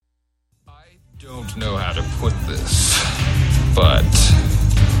Don't know how to put this, but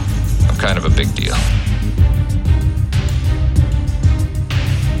I'm kind of a big deal.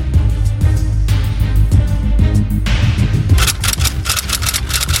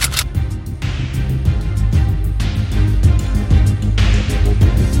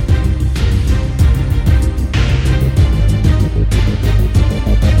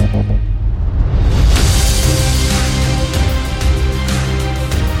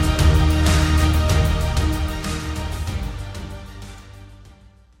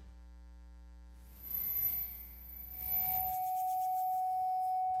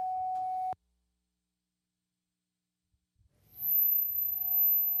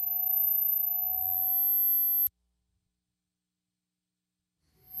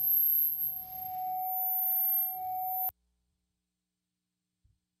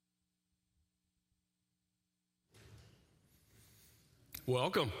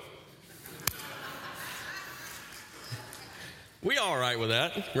 Welcome. We all right with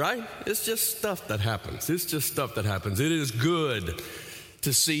that, right? It's just stuff that happens. It is good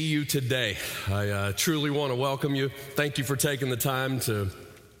to see you today. I truly want to welcome you. Thank you for taking the time to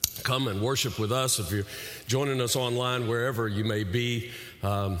come and worship with us. If you're joining us online, wherever you may be,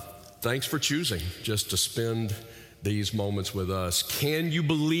 thanks for choosing just to spend these moments with us. Can you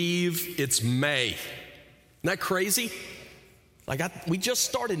believe it's May? Isn't that crazy? We just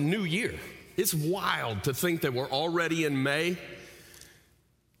started New Year. It's wild to think that we're already in May.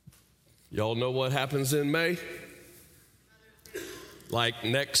 Y'all know what happens in May? Like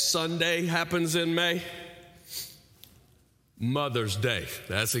next Sunday happens in May? Mother's Day.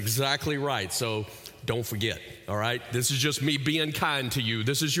 That's exactly right. So don't forget, all right? This is just me being kind to you.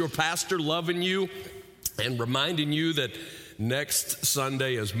 This is your pastor loving you and reminding you that next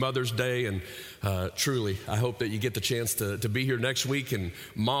Sunday is Mother's Day, and truly, I hope that you get the chance to be here next week. And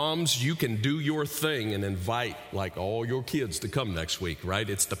moms, you can do your thing and invite all your kids to come next week, right?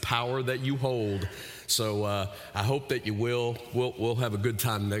 It's the power that you hold. So I hope that you will. We'll have a good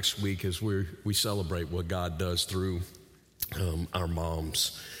time next week as we celebrate what God does through our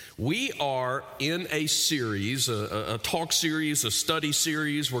moms. We are in a series, a talk series, a study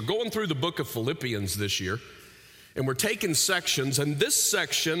series. We're going through the book of Philippians this year. And we're taking sections, and this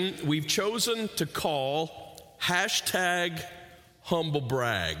section we've chosen to call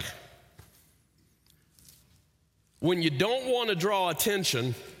 #HumbleBrag. When you don't want to draw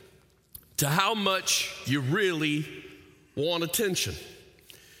attention to how much you really want attention.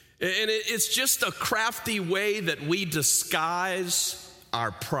 And it's just a crafty way that we disguise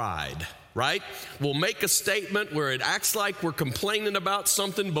our pride. Right? We'll make a statement where it acts like we're complaining about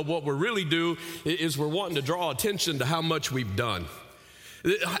something, but what we really do is we're wanting to draw attention to how much we've done.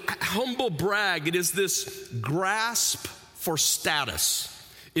 Humble brag, it is this grasp for status.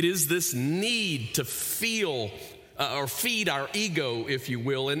 It is this need to feel or feed our ego, if you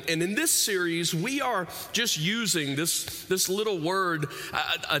will. And in this series, we are just using this little word,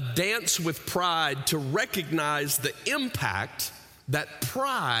 a dance with pride, to recognize the impact that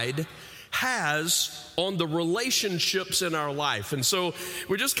pride has on the relationships in our life. And so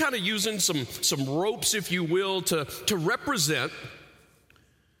we're just kind of using some ropes, if you will, to represent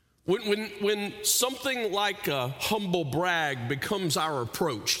when something like a humble brag becomes our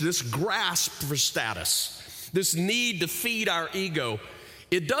approach, this grasp for status, this need to feed our ego.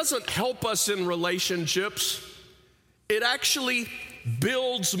 It doesn't help us in relationships. It actually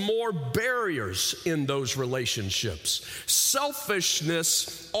builds more barriers in those relationships.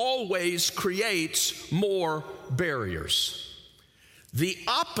 Selfishness always creates more barriers. The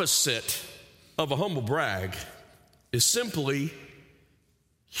opposite of a humble brag is simply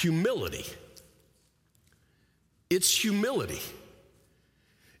humility. It's humility.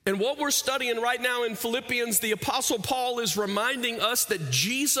 And what we're studying right now in Philippians, the Apostle Paul is reminding us that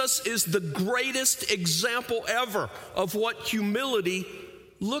Jesus is the greatest example ever of what humility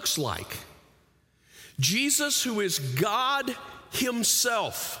looks like. Jesus, who is God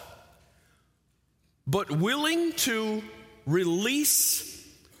himself, but willing to release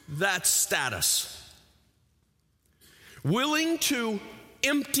that status, willing to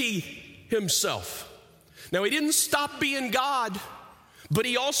empty himself. Now, he didn't stop being God, but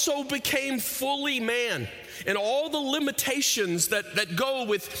he also became fully man, and all the limitations that go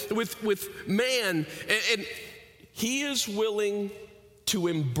with man. And he is willing to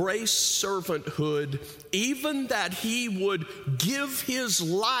embrace servanthood, even that he would give his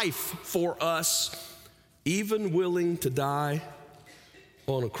life for us, even willing to die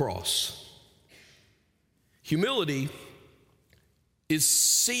on a cross. Humility is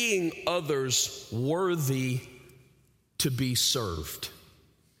seeing others worthy to be served.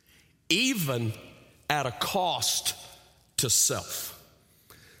 even at a cost to self.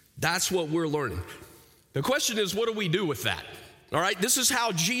 That's what we're learning. The question is, what do we do with that? All right, this is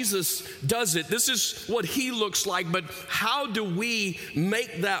how Jesus does it. This is what he looks like, but how do we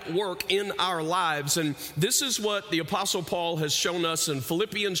make that work in our lives? And this is what the Apostle Paul has shown us in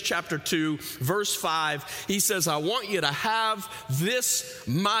Philippians chapter 2, verse 5. He says, I want you to have this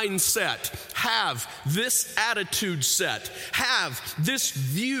mindset, have this attitude set, have this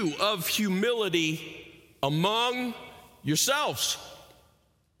view of humility among yourselves.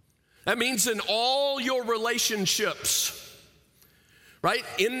 That means in all your relationships, right?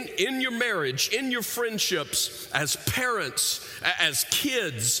 In your marriage, in your friendships, as parents, as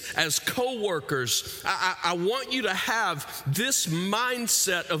kids, as co-workers, I want you to have this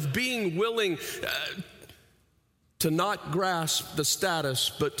mindset of being willing to not grasp the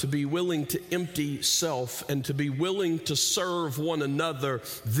status, but to be willing to empty self and to be willing to serve one another.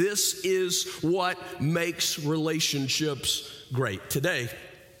 This is what makes relationships great. Today,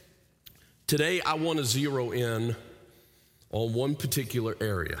 I want to zero in on one particular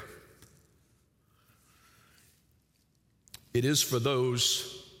area. It is for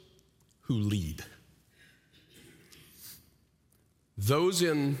those who lead. Those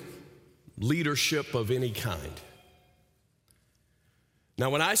in leadership of any kind. Now,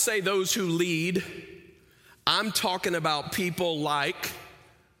 when I say those who lead, I'm talking about people like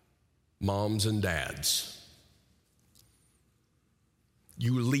moms and dads.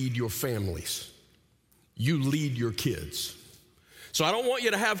 You lead your families. You lead your kids. So I don't want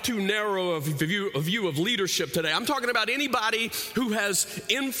you to have too narrow a view of leadership today. I'm talking about anybody who has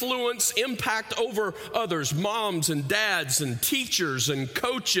influence, impact over others, moms and dads and teachers and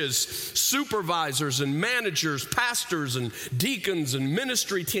coaches, supervisors and managers, pastors and deacons and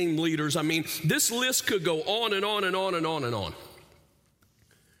ministry team leaders. I mean, this list could go on and on and on and on and on.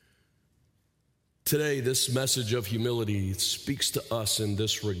 Today, this message of humility speaks to us in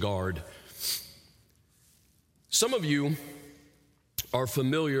this regard. Some of you are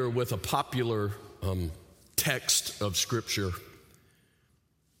familiar with a popular text of Scripture.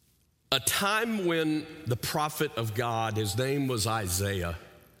 A time when the prophet of God, his name was Isaiah,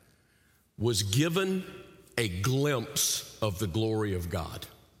 was given a glimpse of the glory of God.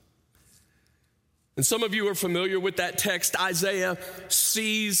 And some of you are familiar with that text. Isaiah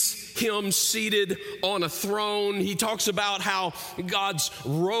sees him seated on a throne. He talks about how God's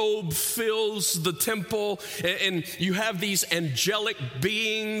robe fills the temple, and you have these angelic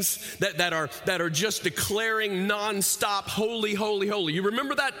beings that are just declaring nonstop, holy, holy, holy. You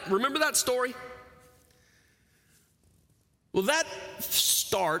remember that? Remember that story? Well, that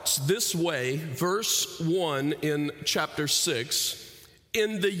starts this way, verse 1 in chapter 6.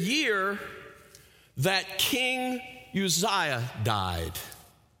 In the year that King Uzziah died,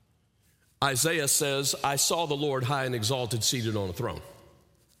 Isaiah says, I saw the Lord high and exalted, seated on a throne.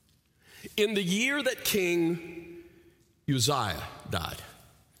 In the year that King Uzziah died.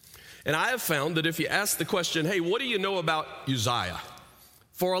 And I have found that if you ask the question, hey, what do you know about Uzziah?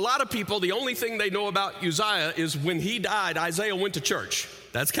 For a lot of people, the only thing they know about Uzziah is when he died, Isaiah went to church.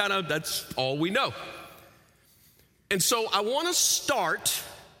 That's all we know. And so I want to start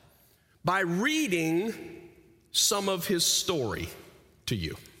by reading some of his story to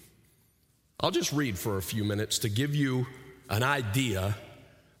you. I'll just read for a few minutes to give you an idea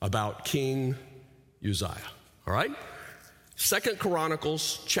about King Uzziah, all right? 2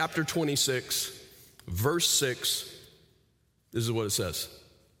 Chronicles chapter 26, verse 6, this is what it says.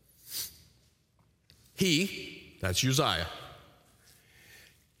 That's Uzziah,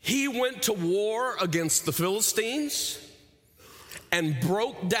 he went to war against the Philistines and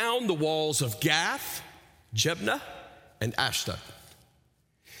broke down the walls of Gath, Jebna, and Ashdod.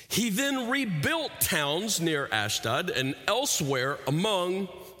 He then rebuilt towns near Ashdod and elsewhere among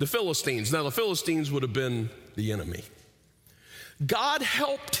the Philistines. Now, the Philistines would have been the enemy. God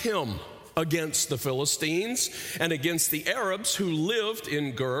helped him against the Philistines and against the Arabs who lived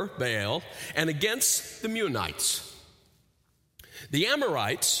in Gur Baal and against the Meunites. The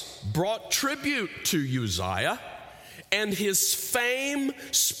Amorites brought tribute to Uzziah, and his fame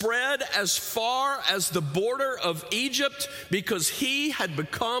spread as far as the border of Egypt because he had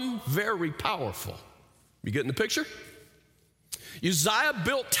become very powerful. You getting the picture? Uzziah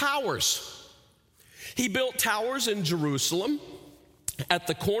built towers. He built towers in Jerusalem, at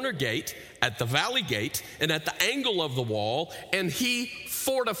the corner gate, at the valley gate, and at the angle of the wall, and he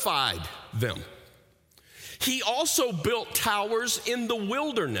fortified them. He also built towers in the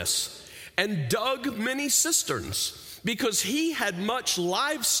wilderness and dug many cisterns, because he had much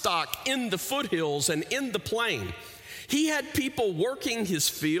livestock in the foothills and in the plain. He had people working his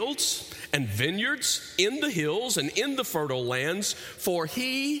fields and vineyards in the hills and in the fertile lands, for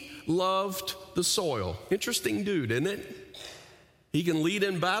he loved the soil. Interesting dude, isn't it? He can lead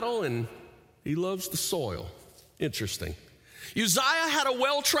in battle and he loves the soil. Interesting. Uzziah had a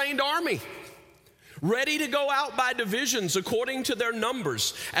well-trained army, ready to go out by divisions according to their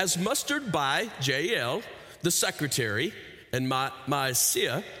numbers, as mustered by Jael, the secretary, and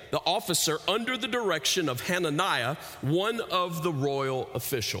Maaseiah, the officer, under the direction of Hananiah, one of the royal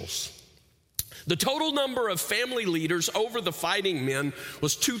officials. The total number of family leaders over the fighting men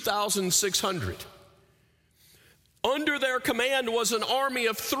was 2,600. Under their command was an army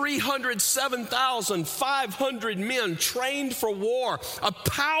of 307,500 men trained for war, a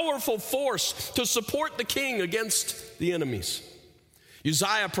powerful force to support the king against the enemies.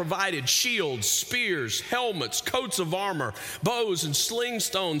 Uzziah provided shields, spears, helmets, coats of armor, bows, and sling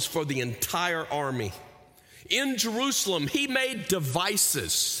stones for the entire army. In Jerusalem, he made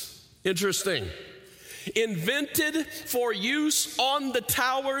devices. Interesting. Invented for use on the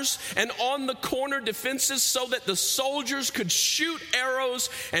towers and on the corner defenses so that the soldiers could shoot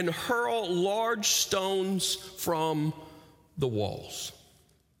arrows and hurl large stones from the walls.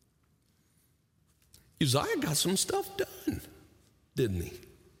 Uzziah got some stuff done, didn't he?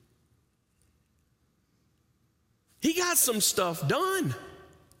 He got some stuff done.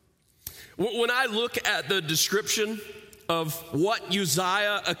 When I look at the description of what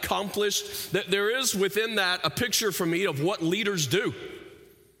Uzziah accomplished, that there is within that a picture for me of what leaders do.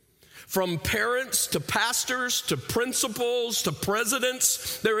 From parents to pastors to principals to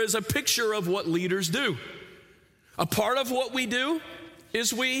presidents, there is a picture of what leaders do. A part of what we do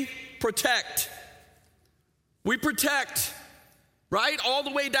is we protect. We protect. Right? All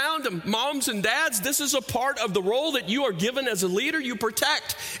the way down to moms and dads, this is a part of the role that you are given as a leader, you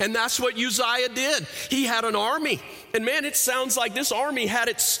protect. And that's what Uzziah did. He had an army. And man, it sounds like this army had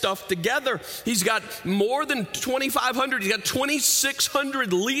its stuff together. He's got more than 2,500, he's got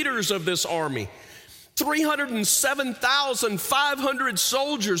 2,600 leaders of this army. 307,500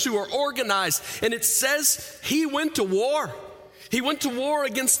 soldiers who are organized. And it says he went to war. He went to war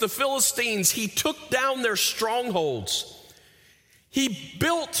against the Philistines. He took down their strongholds. He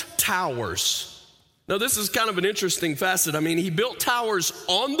built towers. Now, this is kind of an interesting facet. I mean, he built towers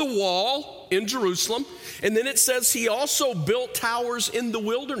on the wall in Jerusalem, and then it says he also built towers in the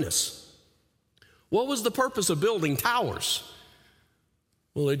wilderness. What was the purpose of building towers?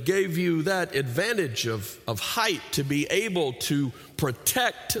 Well, it gave you that advantage of height to be able to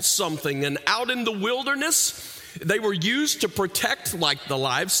protect something. And out in the wilderness, they were used to protect like the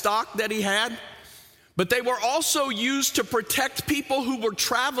livestock that he had. But they were also used to protect people who were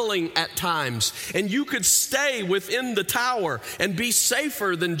traveling at times. And you could stay within the tower and be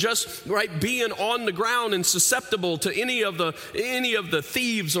safer than just being on the ground and susceptible to any of the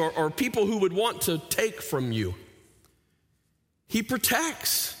thieves or people who would want to take from you. He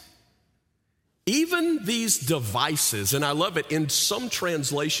protects. Even these devices, and I love it, in some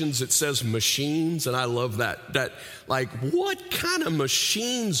translations it says machines, and I love that like, what kind of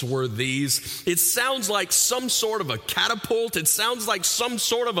machines were these? It sounds like some sort of a catapult. It sounds like some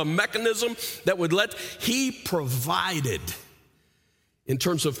sort of a mechanism that would he provided in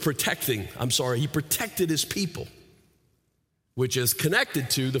terms of protecting. He protected his people, which is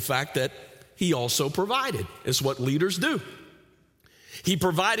connected to the fact that he also provided. It's what leaders do. He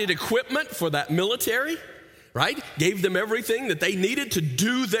provided equipment for that military, right? Gave them everything that they needed to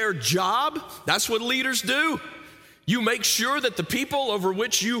do their job. That's what leaders do. You make sure that the people over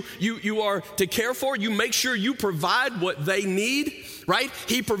which you are to care for, you make sure you provide what they need, right?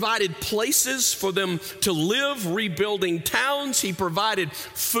 He provided places for them to live, rebuilding towns. He provided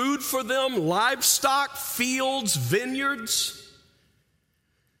food for them, livestock, fields, vineyards.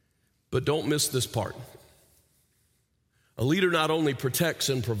 But don't miss this part. A leader not only protects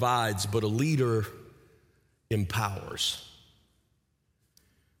and provides, but a leader empowers.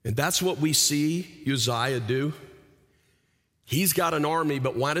 And that's what we see Uzziah do. He's got an army,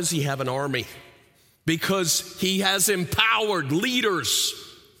 but why does he have an army? Because he has empowered leaders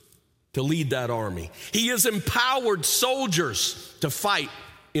to lead that army. He has empowered soldiers to fight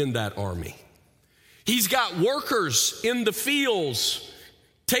in that army. He's got workers in the fields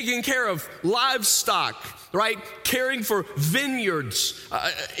taking care of livestock, right? Caring for vineyards.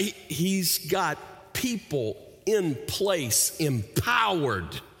 He's got people in place,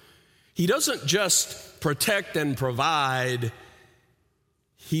 empowered. He doesn't just protect and provide.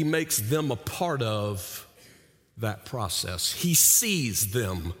 He makes them a part of that process. He sees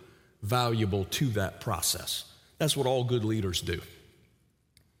them valuable to that process. That's what all good leaders do.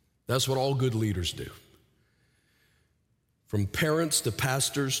 That's what all good leaders do. From parents to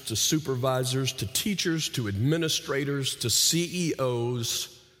pastors to supervisors to teachers to administrators to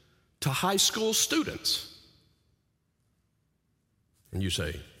CEOs to high school students. And you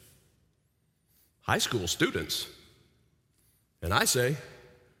say, high school students? And I say,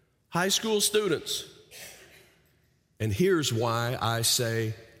 high school students. And here's why I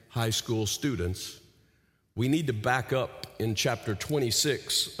say high school students. We need to back up in chapter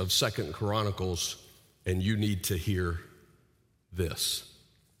 26 of 2 Chronicles, and you need to hear this.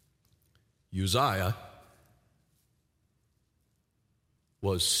 Uzziah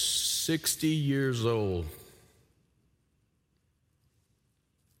was 60 years old.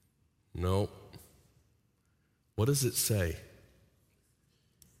 No. What does it say?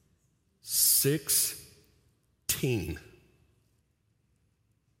 16.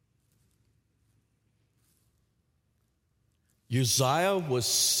 Uzziah was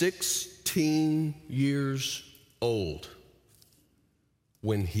 16 years old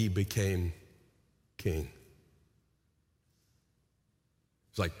when he became king.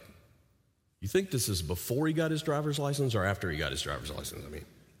 It's like, you think this is before he got his driver's license or after he got his driver's license? I mean,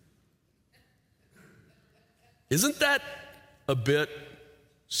 isn't that a bit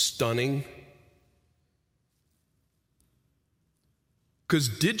stunning? Because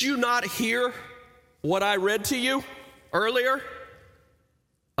did you not hear what I read to you earlier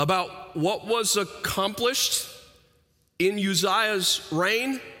about what was accomplished in Uzziah's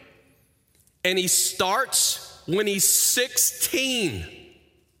reign? And he starts when he's 16.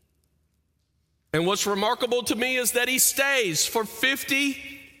 And what's remarkable to me is that he stays for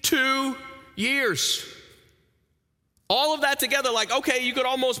 52 years. All of that together, like, okay, you could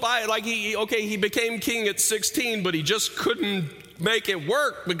almost buy it. Like, he became king at 16, but he just couldn't make it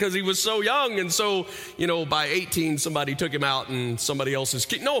work because he was so young. And so, by 18, somebody took him out and somebody else is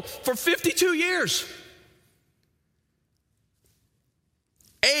king. No, for 52 years.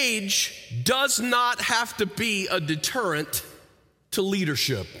 Age does not have to be a deterrent to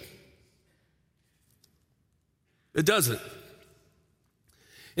leadership. It doesn't.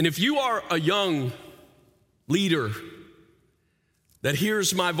 And if you are a young leader that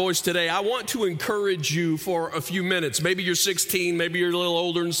hears my voice today, I want to encourage you for a few minutes. Maybe you're 16, maybe you're a little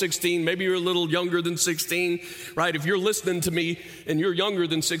older than 16, maybe you're a little younger than 16, right? If you're listening to me and you're younger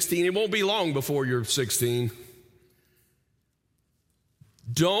than 16, it won't be long before you're 16.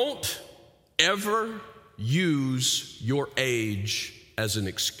 Don't ever use your age as an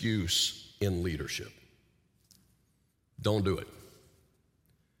excuse in leadership. Don't do it.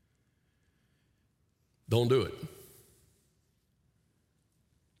 Don't do it.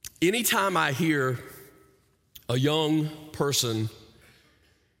 Anytime I hear a young person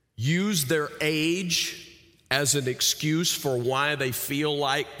use their age as an excuse for why they feel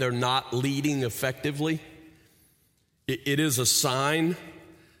like they're not leading effectively, it is a sign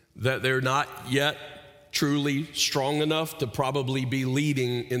that they're not yet truly strong enough to probably be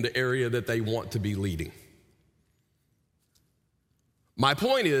leading in the area that they want to be leading. My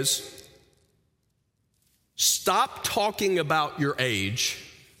point is, stop talking about your age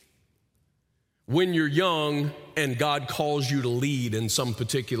when you're young and God calls you to lead in some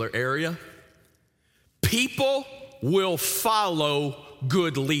particular area. People will follow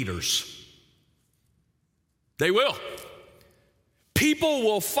good leaders. They will. People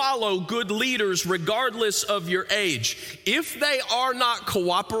will follow good leaders regardless of your age. If they are not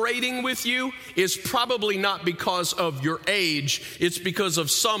cooperating with you, it's probably not because of your age. It's because of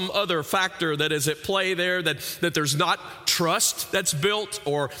some other factor that is at play there, that there's not trust that's built,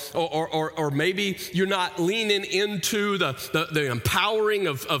 or maybe you're not leaning into the empowering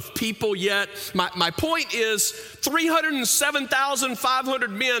of people yet. My point is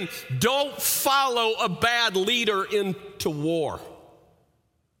 307,500 men don't follow a bad leader into war.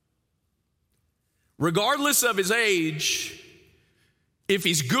 Regardless of his age, if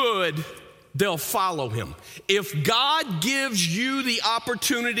he's good, they'll follow him. If God gives you the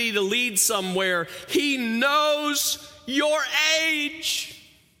opportunity to lead somewhere, he knows your age.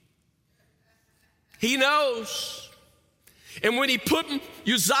 He knows. And when he put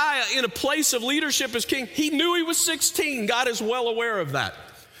Uzziah in a place of leadership as king, he knew he was 16. God is well aware of that.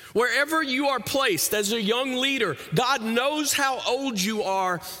 Wherever you are placed as a young leader, God knows how old you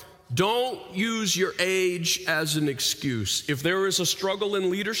are. Don't use your age as an excuse. If there is a struggle in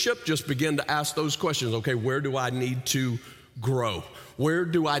leadership, just begin to ask those questions. Okay, where do I need to grow? Where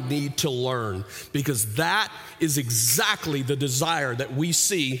do I need to learn? Because that is exactly the desire that we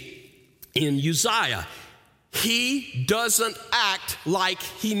see in Uzziah. He doesn't act like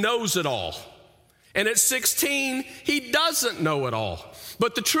he knows it all. And at 16, he doesn't know it all.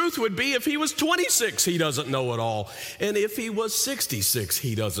 But the truth would be if he was 26, he doesn't know it all. And if he was 66,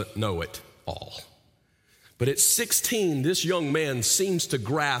 he doesn't know it all. But at 16, this young man seems to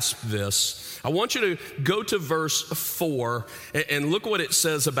grasp this. I want you to go to verse 4 and look what it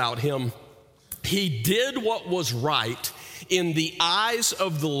says about him. He did what was right in the eyes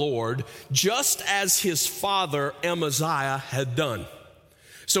of the Lord, just as his father Amaziah had done.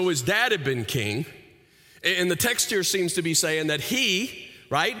 So his dad had been king, and the text here seems to be saying that he,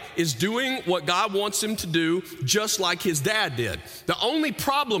 right, is doing what God wants him to do, just like his dad did. The only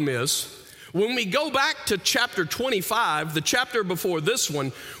problem is, when we go back to chapter 25, the chapter before this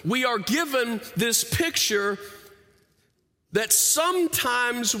one, we are given this picture that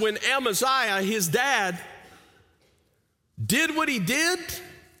sometimes when Amaziah, his dad, did what he did,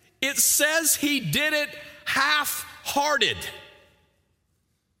 it says he did it half-hearted.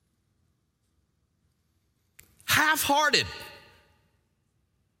 Half-hearted.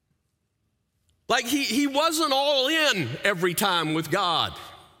 Like he wasn't all in every time with God.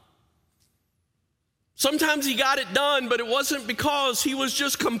 Sometimes he got it done, but it wasn't because he was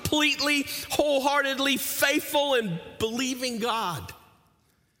just completely, wholeheartedly faithful and believing God.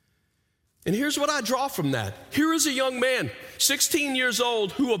 And here's what I draw from that. Here is a young man, 16 years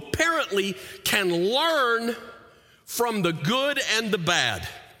old, who apparently can learn from the good and the bad.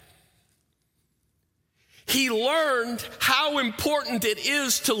 He learned how important it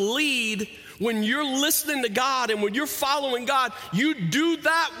is to lead when you're listening to God and when you're following God. You do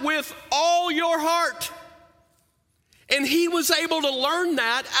that with all your heart. And he was able to learn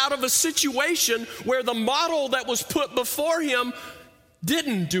that out of a situation where the model that was put before him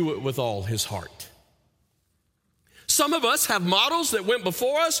didn't do it with all his heart. Some of us have models that went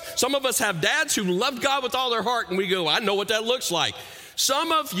before us. Some of us have dads who loved God with all their heart, and we go, I know what that looks like.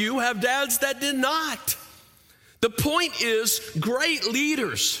 Some of you have dads that did not. The point is, great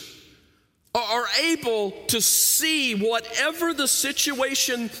leaders are able to see whatever the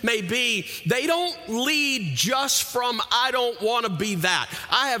situation may be. They don't lead just from, I don't want to be that.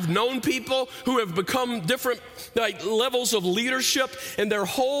 I have known people who have become different levels of leadership, and their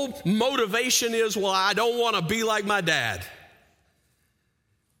whole motivation is, well, I don't want to be like my dad.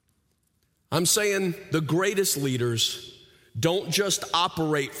 I'm saying the greatest leaders don't just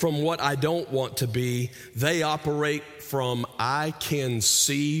operate from what I don't want to be. They operate from, I can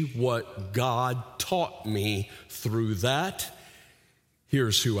see what God taught me through that.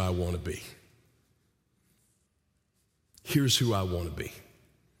 Here's who I want to be. Here's who I want to be.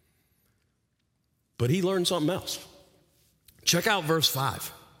 But he learned something else. Check out verse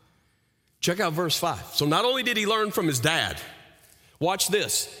 5. Check out verse 5. So not only did he learn from his dad, watch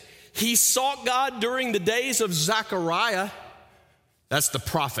this. He sought God during the days of Zechariah, that's the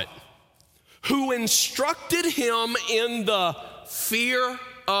prophet, who instructed him in the fear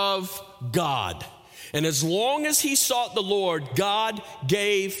of God. And as long as he sought the Lord, God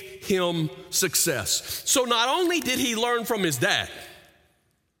gave him success. So not only did he learn from his dad,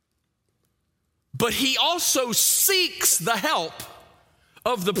 but he also seeks the help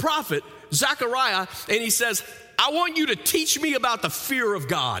of the prophet Zechariah, and he says, I want you to teach me about the fear of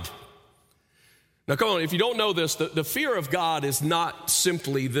God. Now, come on, if you don't know this, the fear of God is not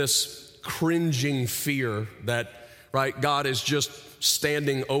simply this cringing fear that, right, God is just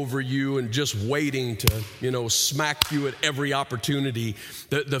standing over you and just waiting to, smack you at every opportunity.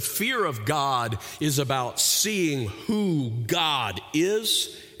 The fear of God is about seeing who God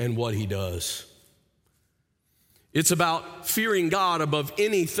is and what he does. It's about fearing God above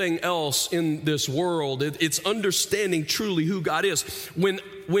anything else in this world. It's understanding truly who God is. When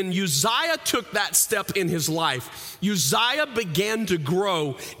Uzziah took that step in his life, Uzziah began to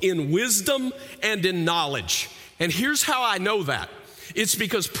grow in wisdom and in knowledge. And here's how I know that. It's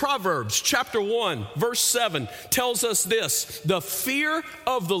because Proverbs chapter 1, verse 7 tells us this: the fear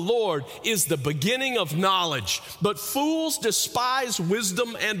of the Lord is the beginning of knowledge, but fools despise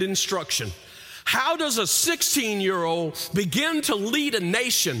wisdom and instruction. How does a 16-year-old begin to lead a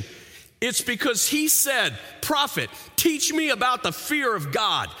nation? It's because he said, prophet, teach me about the fear of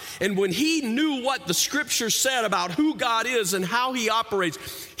God. And when he knew what the scripture said about who God is and how he operates,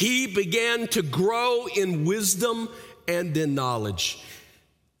 he began to grow in wisdom and in knowledge.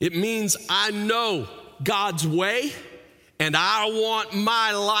 It means I know God's way, and I want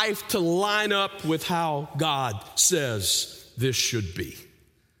my life to line up with how God says this should be.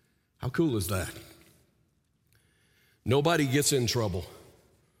 How cool is that? Nobody gets in trouble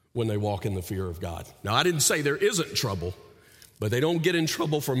when they walk in the fear of God. Now, I didn't say there isn't trouble, but they don't get in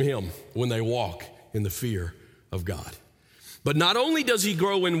trouble from him when they walk in the fear of God. But not only does he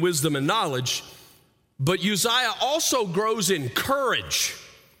grow in wisdom and knowledge, But Uzziah also grows in courage.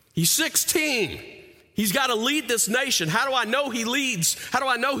 He's 16. He's got to lead this nation. How do I know he leads? How do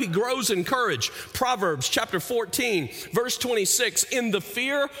I know he grows in courage? Proverbs chapter 14, verse 26. In the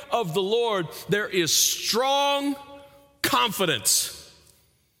fear of the Lord, there is strong confidence,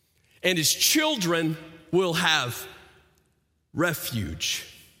 and his children will have refuge.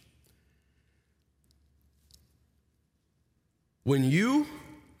 When you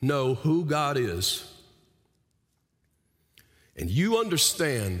know who God is, and you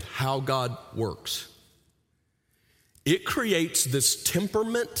understand how God works, it creates this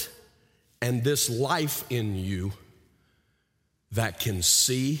temperament and this life in you that can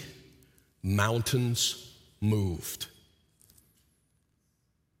see mountains moved.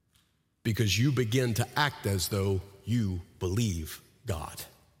 Because you begin to act as though you believe God.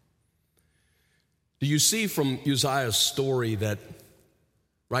 Do you see from Uzziah's story that,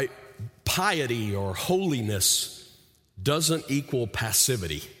 right, piety or holiness doesn't equal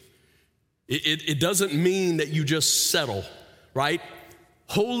passivity? It doesn't mean that you just settle, right?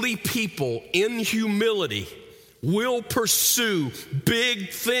 Holy people in humility will pursue big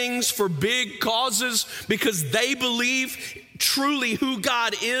things for big causes because they believe truly who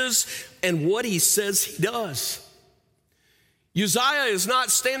God is and what he says he does. Uzziah is not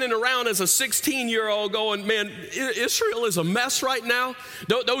standing around as a 16-year-old going, man, Israel is a mess right now.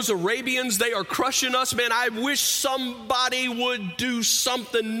 Those Arabians, they are crushing us. Man, I wish somebody would do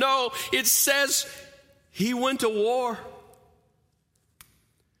something. No, it says he went to war.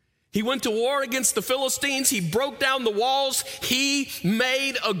 He went to war against the Philistines. He broke down the walls. He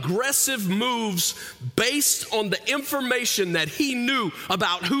made aggressive moves based on the information that he knew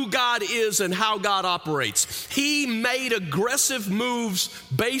about who God is and how God operates. He made aggressive moves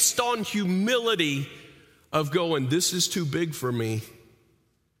based on humility of going, this is too big for me,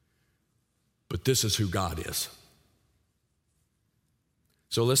 but this is who God is.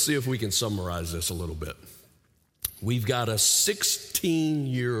 So let's see if we can summarize this a little bit. We've got a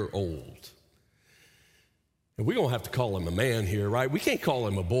 16-year-old. And we're going to have to call him a man here, right? We can't call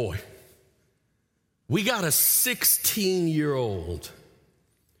him a boy. We got a 16-year-old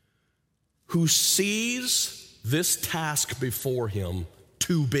who sees this task before him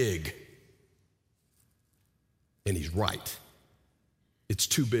too big. And he's right. It's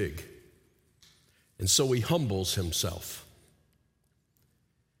too big. And so he humbles himself.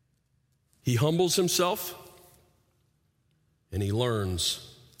 He humbles himself. And he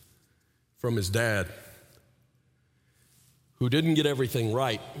learns from his dad, who didn't get everything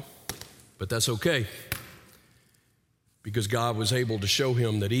right, but that's okay, because God was able to show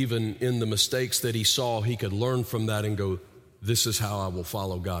him that even in the mistakes that he saw, he could learn from that and go, this is how I will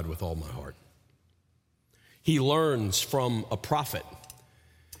follow God with all my heart. He learns from a prophet.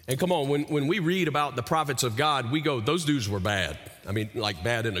 And come on, when we read about the prophets of God, we go, those dudes were bad. I mean, like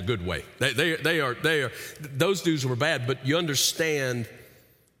bad in a good way. They are, those dudes were bad, but you understand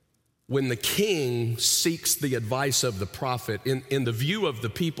when the king seeks the advice of the prophet, in the view of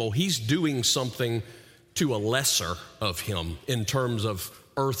the people, he's doing something to a lesser of him in terms of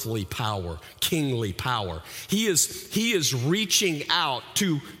earthly power, kingly power. He is reaching out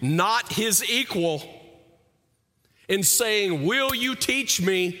to not his equal and saying, will you teach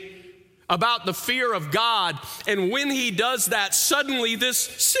me about the fear of God? And when he does that, suddenly this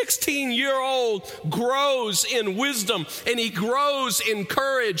 16-year-old grows in wisdom and he grows in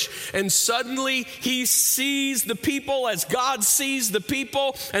courage. And suddenly he sees the people as God sees the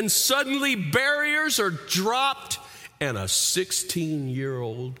people. And suddenly barriers are dropped and a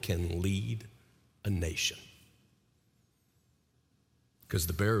 16-year-old can lead a nation. Because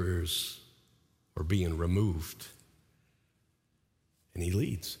the barriers are being removed. And he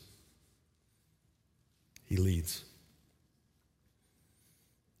leads. He leads.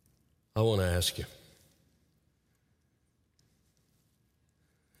 I want to ask you,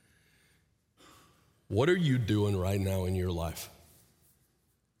 what are you doing right now in your life?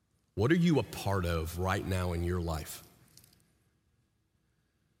 What are you a part of right now in your life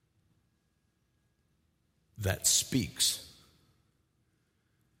that speaks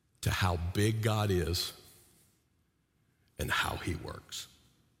to how big God is and how he works?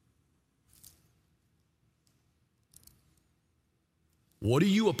 What are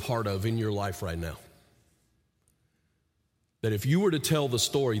you a part of in your life right now? That if you were to tell the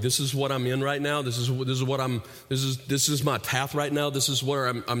story, this is what I'm in right now, this is my path right now, this is where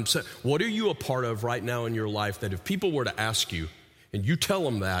I'm set. What are you a part of right now in your life that if people were to ask you and you tell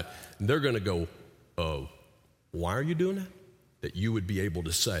them that, they're going to go, oh, why are you doing that? That you would be able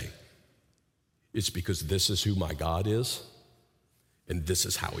to say, it's because this is who my God is and this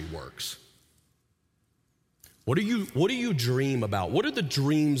is how he works. What do you dream about? What are the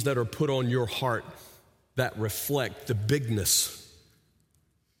dreams that are put on your heart that reflect the bigness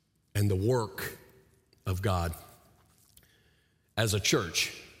and the work of God? As a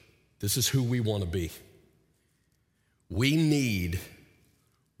church, this is who we want to be. We need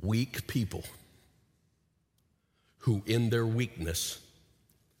weak people who in their weakness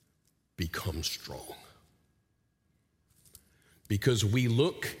become strong. Because we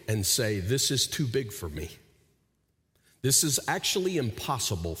look and say, this is too big for me. This is actually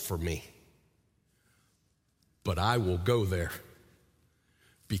impossible for me. But I will go there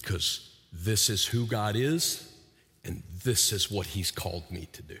because this is who God is and this is what he's called me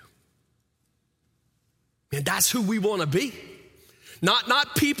to do. And that's who we want to be.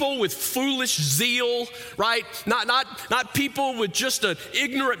 Not people with foolish zeal, right? Not people with just an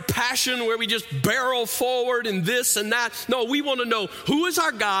ignorant passion where we just barrel forward and this and that. No, we want to know, who is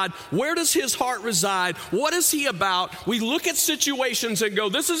our God? Where does his heart reside? What is he about? We look at situations and go,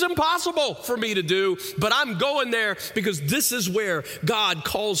 this is impossible for me to do, but I'm going there because this is where God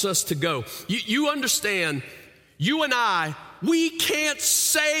calls us to go. You understand, you and I, we can't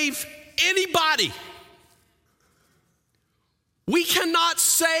save anybody. We cannot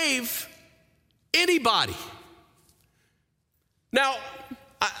save anybody. Now,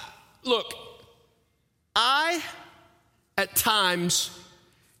 I at times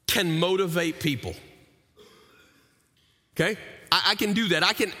can motivate people. Okay? I can do that.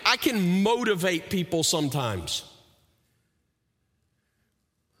 I can motivate people sometimes.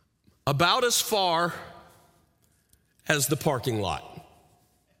 About as far as the parking lot.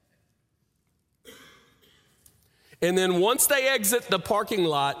 And then once they exit the parking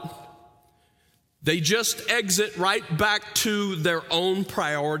lot, they just exit right back to their own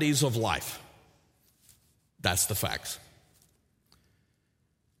priorities of life. That's the facts.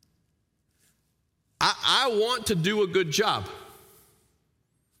 I want to do a good job.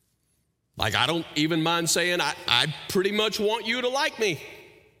 Like, I don't even mind saying I pretty much want you to like me.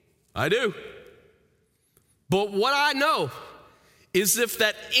 I do. But what I know is if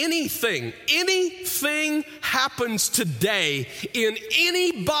that anything happens today in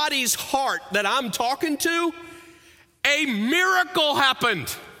anybody's heart that I'm talking to, a miracle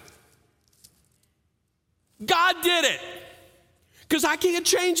happened. God did it. Because I can't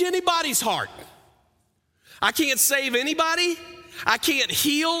change anybody's heart. I can't save anybody. I can't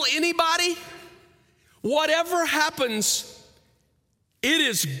heal anybody. Whatever happens, it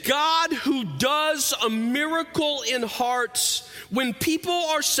is God who does a miracle in hearts. When people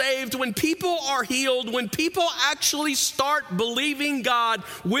are saved, when people are healed, when people actually start believing God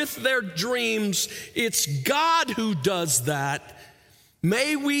with their dreams, it's God who does that.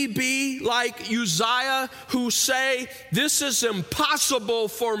 May we be like Uzziah, who say, this is impossible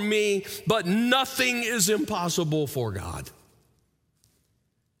for me, but nothing is impossible for God.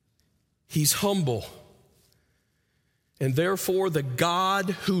 He's humble. And therefore, the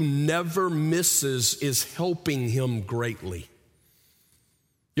God who never misses is helping him greatly.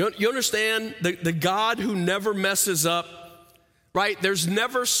 You understand? The God who never messes up, right? There's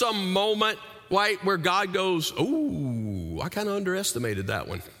never some moment, right, where God goes, ooh, I kind of underestimated that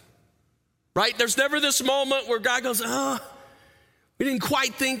one. Right? There's never this moment where God goes, we didn't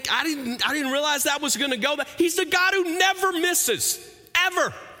quite think, I didn't realize that was going to go. He's the God who never misses,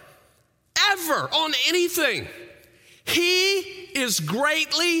 ever on anything. He is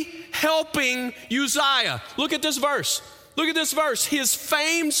greatly helping Uzziah. Look at this verse. Look at this verse. His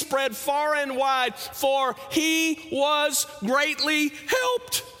fame spread far and wide, for he was greatly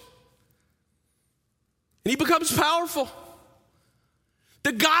helped. And he becomes powerful.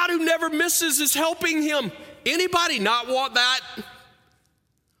 The God who never misses is helping him. Anybody not want that?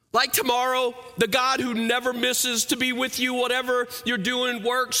 Like tomorrow, the God who never misses to be with you, whatever you're doing,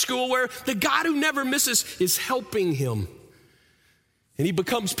 work, school, where the God who never misses is helping him. And he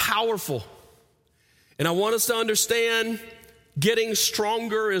becomes powerful. And I want us to understand, getting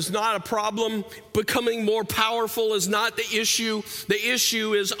stronger is not a problem. Becoming more powerful is not the issue. The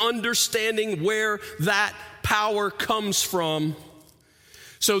issue is understanding where that power comes from.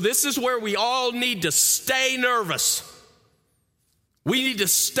 So this is where we all need to stay nervous. We need to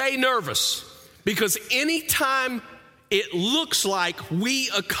stay nervous, because anytime it looks like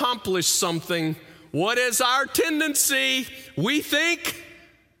we accomplish something, what is our tendency? We think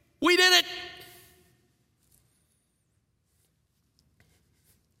we did it.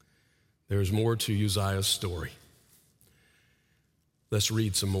 There's more to Uzziah's story. Let's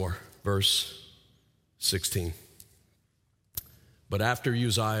read some more. Verse 16. But after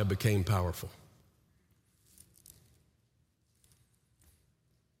Uzziah became powerful,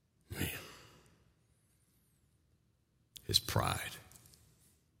 his pride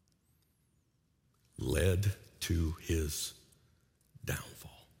led to his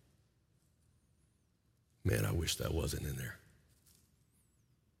downfall. Man, I wish that wasn't in there.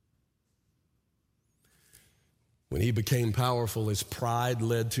 When he became powerful, his pride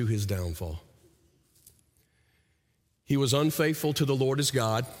led to his downfall. He was unfaithful to the Lord his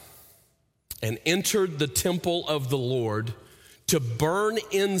God and entered the temple of the Lord to burn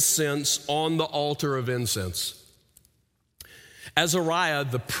incense on the altar of incense. Azariah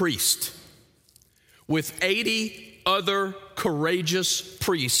the priest, with 80 other courageous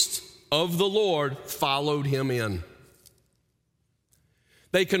priests of the Lord, followed him in.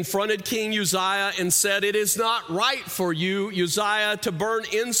 They confronted King Uzziah and said, "It is not right for you, Uzziah, to burn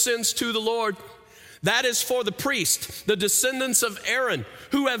incense to the Lord. That is for the priest, the descendants of Aaron,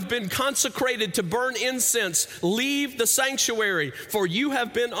 who have been consecrated to burn incense. Leave the sanctuary, for you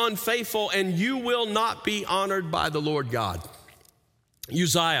have been unfaithful, and you will not be honored by the Lord God."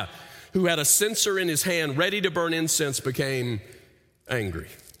 Uzziah, who had a censer in his hand ready to burn incense, became angry.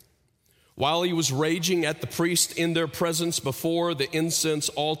 While he was raging at the priest in their presence before the incense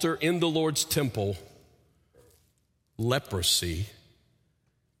altar in the Lord's temple, leprosy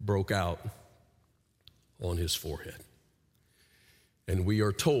broke out on his forehead. And we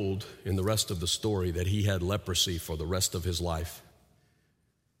are told in the rest of the story that he had leprosy for the rest of his life.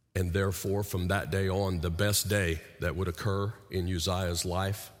 And therefore, from that day on, the best day that would occur in Uzziah's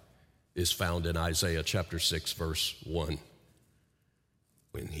life is found in Isaiah chapter 6, verse 1,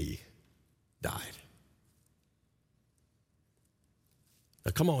 when he died.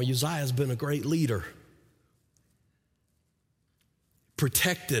 Now, come on, Uzziah's been a great leader,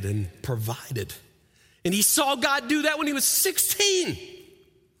 protected and provided. And he saw God do that when he was 16.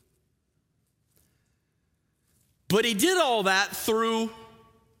 But he did all that through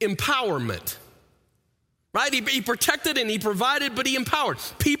empowerment, right? He protected and he provided, but he empowered.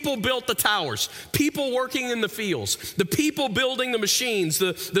 People built the towers, people working in the fields, the people building the machines,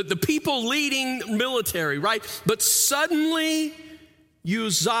 the people leading military, right? But suddenly,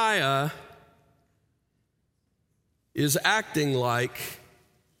 Uzziah is acting like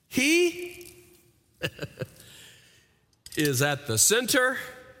he is at the center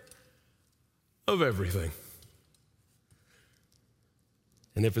of everything.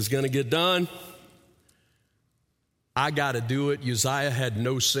 And if it's going to get done, I got to do it. Uzziah had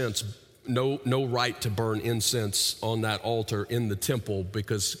no right to burn incense on that altar in the temple,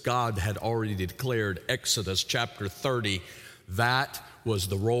 because God had already declared, Exodus chapter 30, that was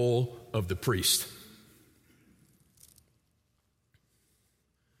the role of the priest.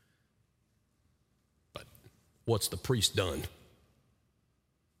 But what's the priest done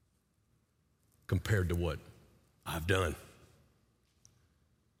compared to what I've done?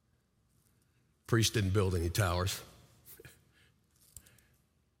 Priest didn't build any towers.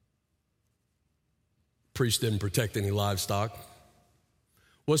 Priest didn't protect any livestock.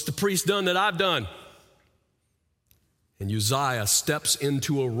 What's the priest done that I've done? And Uzziah steps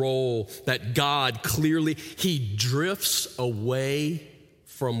into a role that God clearly, he drifts away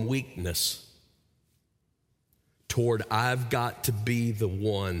from weakness toward I've got to be the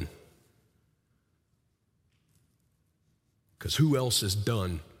one. Because who else has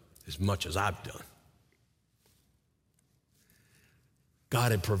done as much as I've done?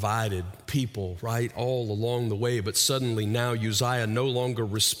 God had provided people, right, all along the way, but suddenly now Uzziah no longer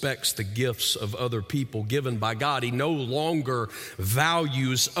respects the gifts of other people given by God. He no longer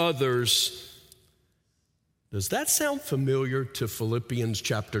values others. Does that sound familiar to Philippians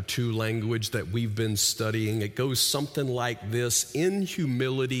chapter 2 language that we've been studying? It goes something like this: in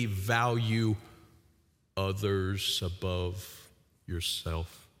humility, value others above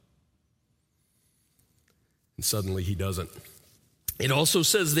yourself. And suddenly he doesn't. It also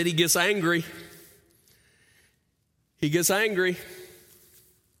says that he gets angry. He gets angry.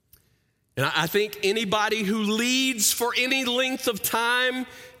 And I think anybody who leads for any length of time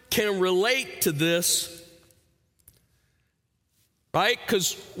can relate to this, right?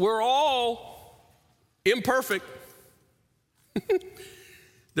 Because we're all imperfect.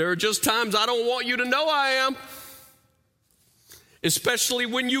 There are just times I don't want you to know I am, especially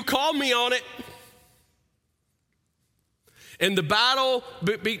when you call me on it. And the battle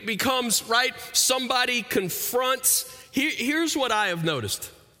becomes, right, somebody confronts. Here's what I have noticed.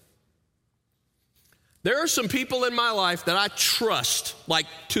 There are some people in my life that I trust like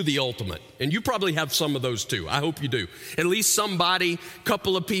to the ultimate. And you probably have some of those too. I hope you do. At least somebody,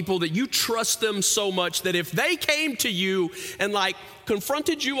 couple of people that you trust them so much that if they came to you and like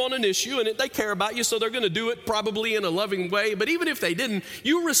confronted you on an issue, and they care about you, so they're going to do it probably in a loving way. But even if they didn't,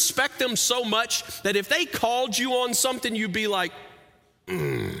 you respect them so much that if they called you on something, you'd be like,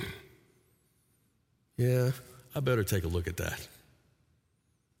 yeah, I better take a look at that.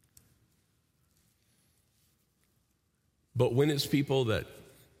 But when it's people that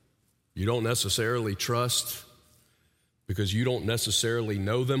you don't necessarily trust because you don't necessarily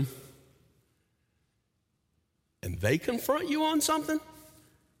know them, and they confront you on something,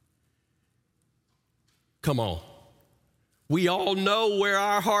 come on. We all know where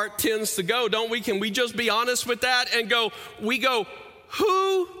our heart tends to go, don't we? Can we just be honest with that and go,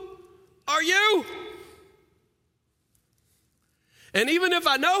 who are you? And even if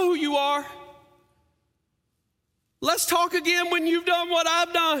I know who you are, let's talk again when you've done what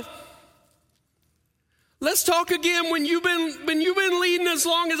I've done. Let's talk again when you've been leading as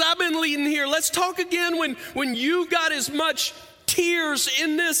long as I've been leading here. Let's talk again when you got as much tears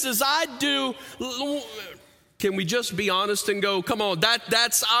in this as I do. Can we just be honest and go, come on,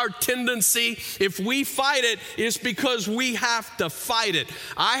 that's our tendency. If we fight it, it's because we have to fight it.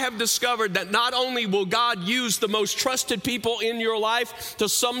 I have discovered that not only will God use the most trusted people in your life to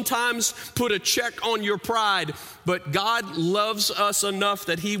sometimes put a check on your pride, but God loves us enough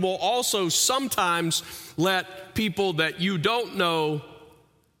that he will also sometimes let people that you don't know,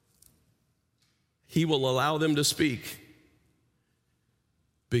 he will allow them to speak,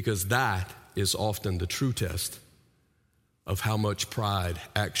 because that is often the true test of how much pride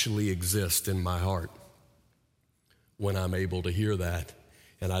actually exists in my heart. When I'm able to hear that,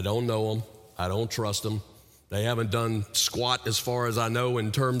 and I don't know them, I don't trust them, they haven't done squat as far as I know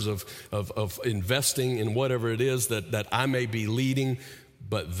in terms of investing in whatever it is that I may be leading,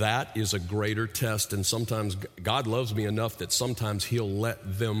 but that is a greater test, and sometimes God loves me enough that sometimes he'll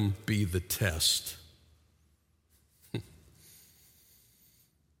let them be the test.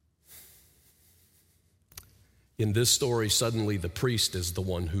 In this story, suddenly the priest is the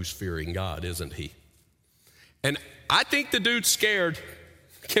one who's fearing God, isn't he? And I think the dude's scared.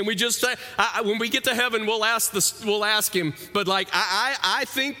 Can we just say, when we get to heaven, we'll ask him. But like, I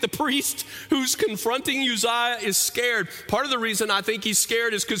think the priest who's confronting Uzziah is scared. Part of the reason I think he's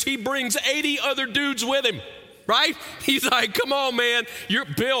scared is because he brings 80 other dudes with him. Right? He's like, come on, man. You're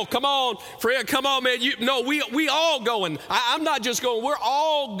Bill, come on. Fred, come on, man. We all going. I'm not just going. We're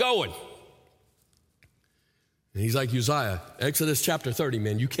all going. And he's like, Uzziah, Exodus chapter 30,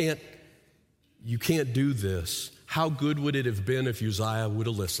 man, you can't do this. How good would it have been if Uzziah would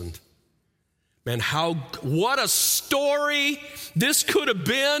have listened? Man, what a story this could have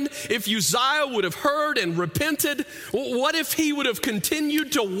been if Uzziah would have heard and repented. What if he would have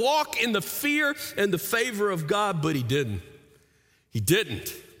continued to walk in the fear and the favor of God? But he didn't. He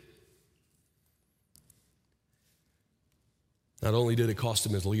didn't. Not only did it cost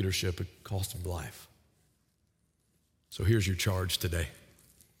him his leadership, it cost him life. So here's your charge today.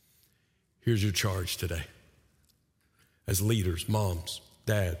 Here's your charge today. As leaders, moms,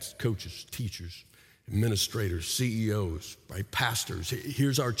 dads, coaches, teachers, administrators, CEOs, right, pastors,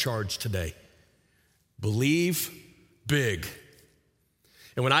 here's our charge today. Believe big.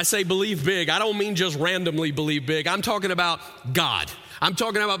 And when I say believe big, I don't mean just randomly believe big. I'm talking about God. I'm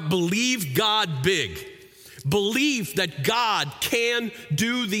talking about believe God big. Believe that God can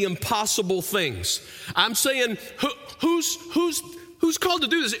do the impossible things. I'm saying, who's called to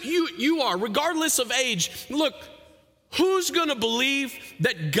do this? You are, regardless of age. Look, who's going to believe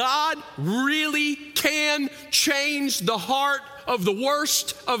that God really can change the heart of the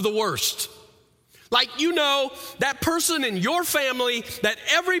worst of the worst? Like, that person in your family that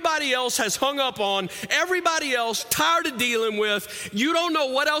everybody else has hung up on, everybody else tired of dealing with, you don't know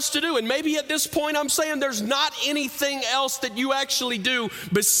what else to do. And maybe at this point I'm saying there's not anything else that you actually do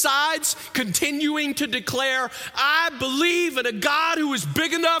besides continuing to declare, I believe in a God who is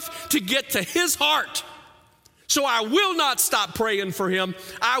big enough to get to his heart. So I will not stop praying for him.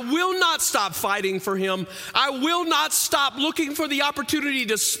 I will not stop fighting for him. I will not stop looking for the opportunity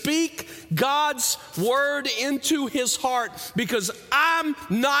to speak God's word into his heart, because I'm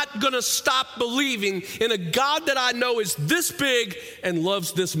not going to stop believing in a God that I know is this big and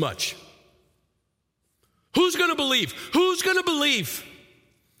loves this much. Who's going to believe? Who's going to believe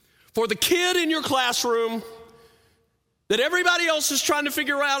for the kid in your classroom that everybody else is trying to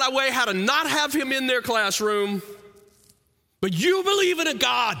figure out a way how to not have him in their classroom, but you believe in a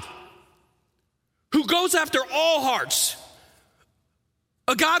God who goes after all hearts,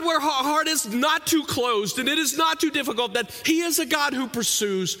 A God where our heart is not too closed and it is not too difficult, that he is a God who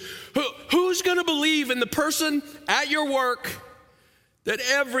pursues. Who's going to believe in the person at your work that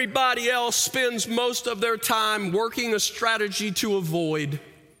everybody else spends most of their time working a strategy to avoid?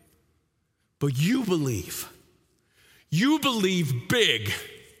 But you believe. You believe big.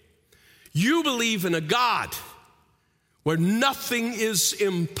 You believe in a God where nothing is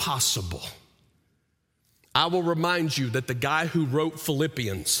impossible. I will remind you that the guy who wrote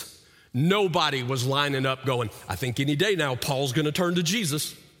Philippians, nobody was lining up going, I think any day now Paul's going to turn to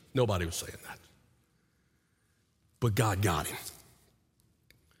Jesus. Nobody was saying that. But God got him.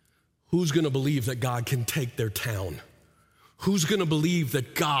 Who's going to believe that God can take their town? Who's going to believe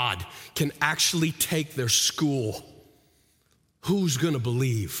that God can actually take their school? Who's going to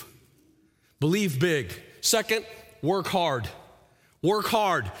believe? Believe big. Second, work hard. Work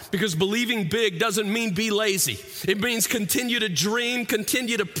hard, because believing big doesn't mean be lazy. It means continue to dream,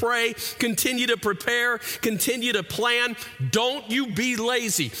 continue to pray, continue to prepare, continue to plan. Don't you be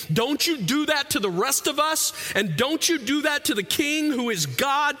lazy. Don't you do that to the rest of us, and don't you do that to the King who is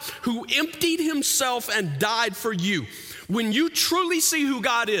God, who emptied himself and died for you. When you truly see who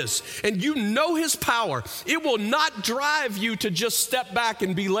God is and you know his power, it will not drive you to just step back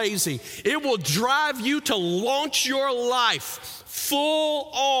and be lazy. It will drive you to launch your life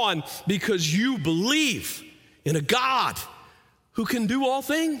full on, because you believe in a God who can do all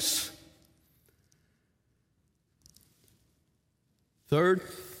things. Third,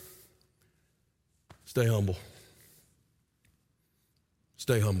 stay humble.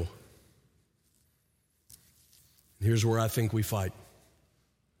 Stay humble. Here's where I think we fight.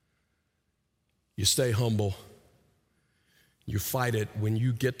 You stay humble. You fight it when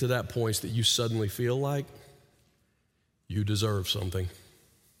you get to that point that you suddenly feel like you deserve something.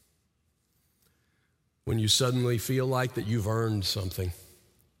 When you suddenly feel like that you've earned something.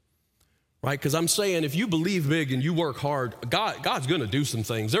 Right? Because I'm saying if you believe big and you work hard, God's going to do some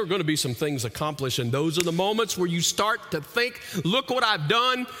things. There are going to be some things accomplished, and those are the moments where you start to think, look what I've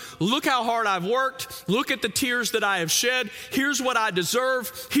done. Look how hard I've worked. Look at the tears that I have shed. Here's what I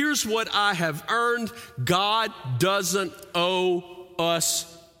deserve. Here's what I have earned. God doesn't owe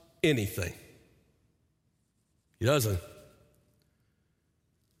us anything. He doesn't.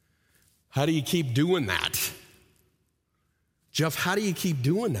 How do you keep doing that? Jeff, how do you keep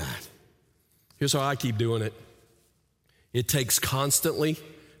doing that? Here's how I keep doing it. It takes constantly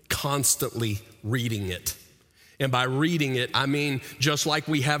reading it. And by reading it, I mean just like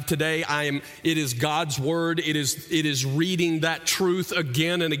we have today, it is God's word. It is reading that truth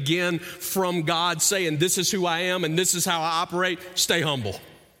again and again from God, saying, this is who I am and this is how I operate. Stay humble.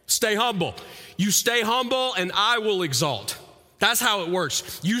 Stay humble. You stay humble and I will exalt. That's how it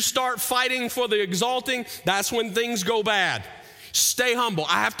works. You start fighting for the exalting, that's when things go bad. Stay humble.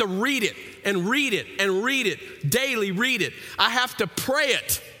 I have to read it and read it and read it. Daily read it. I have to pray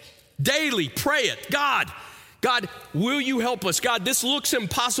it. Daily pray it. God, will you help us? God, this looks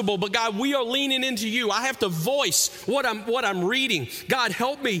impossible, but God, we are leaning into you. I have to voice what I'm reading. God,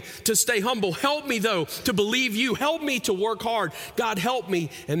 help me to stay humble. Help me, though, to believe you. Help me to work hard. God, help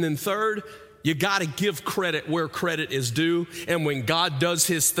me. And then third, you got to give credit where credit is due. And when God does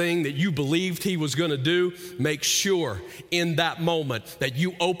his thing that you believed he was going to do, make sure in that moment that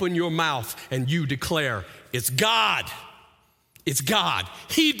you open your mouth and you declare, it's God. It's God.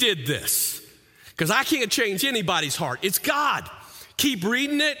 He did this. Because I can't change anybody's heart. It's God. Keep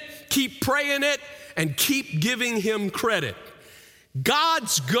reading it, keep praying it, and keep giving him credit.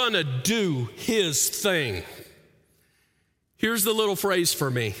 God's going to do his thing. Here's the little phrase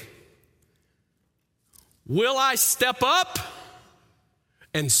for me. Will I step up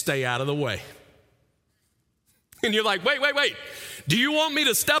and stay out of the way? And you're like, wait. Do you want me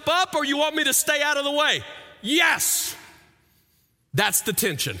to step up or you want me to stay out of the way? Yes. That's the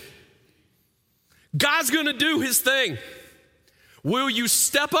tension. God's going to do his thing. Will you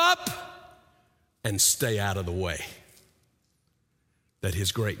step up and stay out of the way? That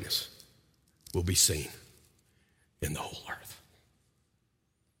his greatness will be seen in the whole earth.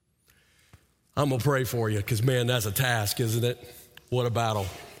 I'm going to pray for you because, man, that's a task, isn't it? What a battle.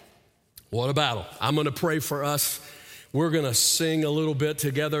 What a battle. I'm going to pray for us. We're going to sing a little bit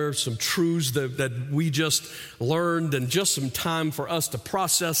together, some truths that we just learned and just some time for us to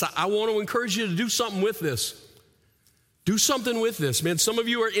process. I want to encourage you to do something with this. Do something with this, man. Some of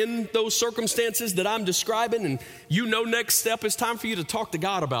you are in those circumstances that I'm describing, and you know next step is time for you to talk to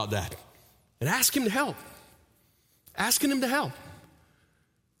God about that and ask him to help. Asking him to help.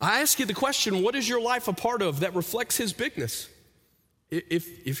 I ask you the question, what is your life a part of that reflects his bigness?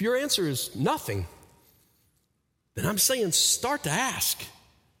 If your answer is nothing, then I'm saying start to ask.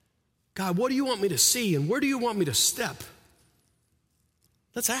 God, what do you want me to see and where do you want me to step?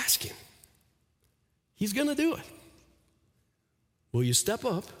 Let's ask him. He's going to do it. Will you step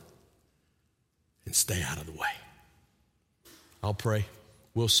up and stay out of the way? I'll pray.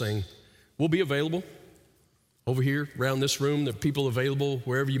 We'll sing. We'll be available over here around this room. There are people available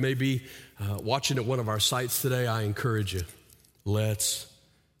wherever you may be watching at one of our sites today. I encourage you, let's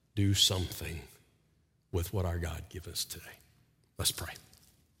do something with what our God gives us today. Let's pray.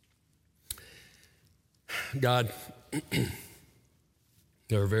 God,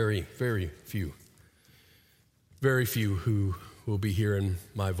 there are very, very few who will be hearing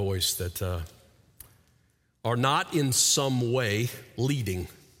my voice that are not in some way leading.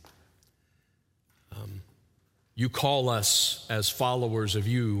 You call us as followers of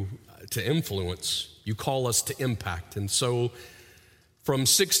you to influence. You call us to impact. And so from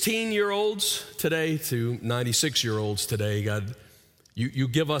 16-year-olds today to 96-year-olds today, God, you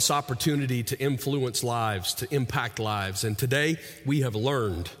give us opportunity to influence lives, to impact lives. And today we have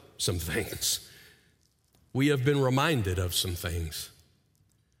learned some things. We have been reminded of some things.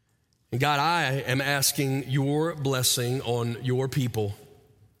 And God, I am asking your blessing on your people,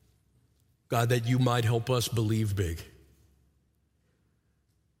 God, that you might help us believe big.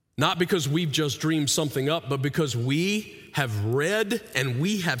 Not because we've just dreamed something up, but because we have read and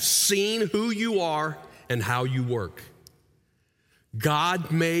we have seen who you are and how you work.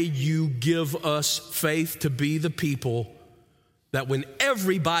 God, may you give us faith to be the people that when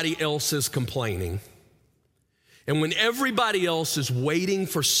everybody else is complaining and when everybody else is waiting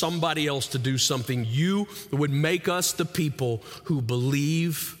for somebody else to do something, you would make us the people who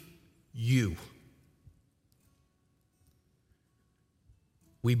believe you.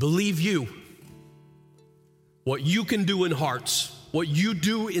 We believe you. What you can do in hearts, what you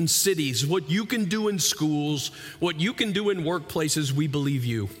do in cities, what you can do in schools, what you can do in workplaces, we believe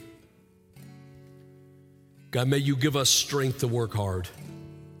you. God, may you give us strength to work hard.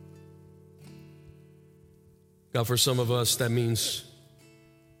 God, for some of us, that means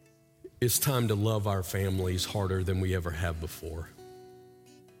it's time to love our families harder than we ever have before.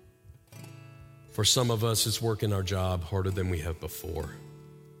 For some of us, it's working our job harder than we have before.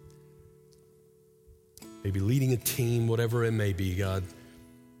 Maybe leading a team, whatever it may be, God,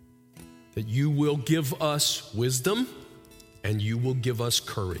 that you will give us wisdom and you will give us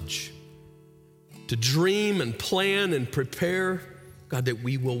courage to dream and plan and prepare, God, that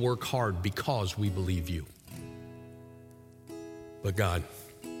we will work hard because we believe you. But God,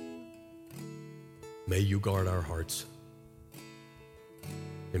 may you guard our hearts.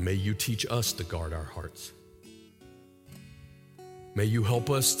 And may you teach us to guard our hearts. May you help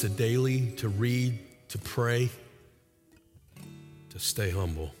us to daily, to read, to pray, to stay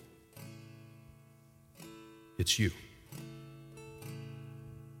humble. It's you.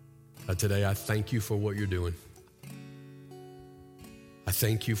 God, today I thank you for what you're doing. I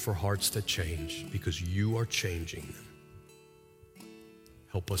thank you for hearts that change because you are changing them.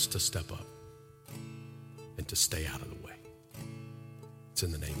 Help us to step up and to stay out of the way. It's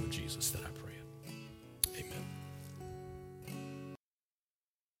in the name of Jesus that I pray.